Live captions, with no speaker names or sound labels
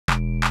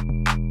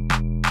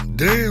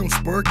Damn,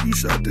 Spark, you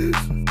shot this?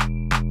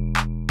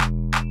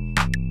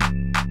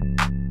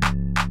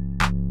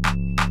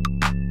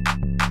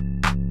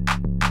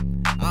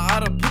 I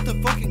oughta put the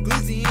fucking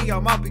glizzy in your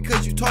mouth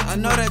because you talk. I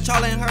know that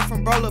y'all ain't heard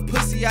from bro,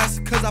 pussy ass,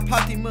 cause I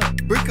popped him up.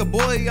 Brick a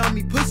boy on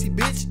me, pussy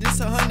bitch, this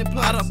 100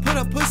 plus. I done put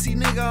a pussy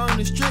nigga on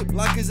the strip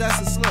like his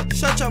ass a slut.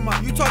 Shut your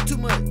mouth, you talk too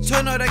much.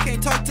 Y'all know they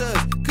can't talk to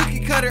us.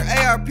 Cookie cutter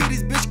ARP,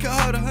 this bitch could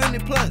hold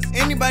 100 plus.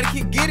 Anybody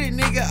can get it,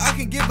 nigga, I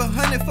can give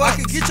 100 fucks. I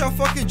can get your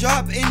fucking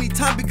job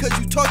anytime because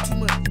you talk too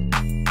much.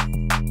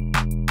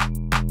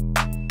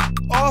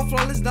 All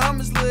flawless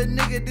diamonds, little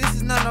nigga, this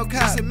is not no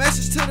cap. It's a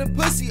message to the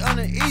pussy on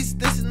the east,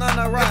 this is not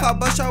no rap. If I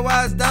bust your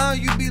ass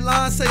down, you be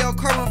lying, say your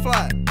carbon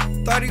fly.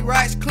 30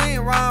 racks clean,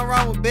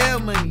 round with bail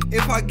money.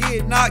 If I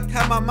get knocked,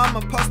 have my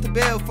mama post a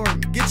bail for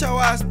me. Get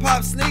your ass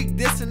pop, sneak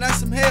this and that's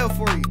some hell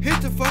for you.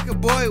 Hit the fucking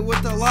boy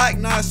with the like,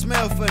 now it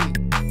smell funny.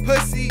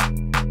 Pussy,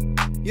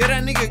 yeah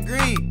that nigga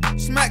green.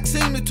 Smack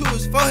signal to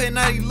his forehead,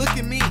 now he look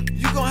at me.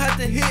 You gon' have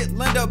to hit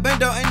Lando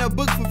Bendo, ain't no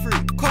book for free.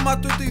 Call my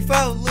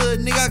 335,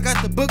 little nigga, I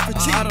got the book for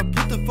cheap. I oughta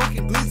put the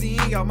fucking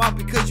glizzy in your mouth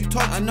because you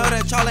talk. I know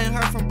that y'all ain't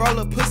heard from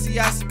bro, pussy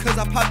ass, cause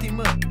I popped him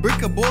up.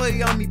 Brick a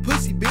boy on me,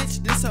 pussy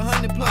bitch, this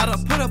 100 plus. I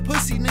done put a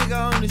pussy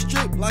nigga on the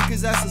strip like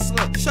his ass a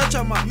slut. Shut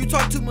your mouth, you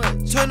talk too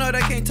much. Y'all know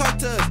they can't talk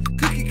to us.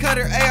 Cookie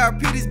cutter ARP,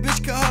 this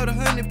bitch could hold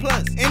 100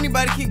 plus.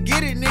 Anybody can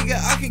get it, nigga,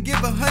 I can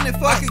give 100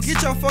 fucks. I can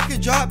get your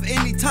fucking job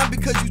anytime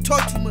because you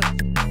talk too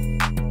much.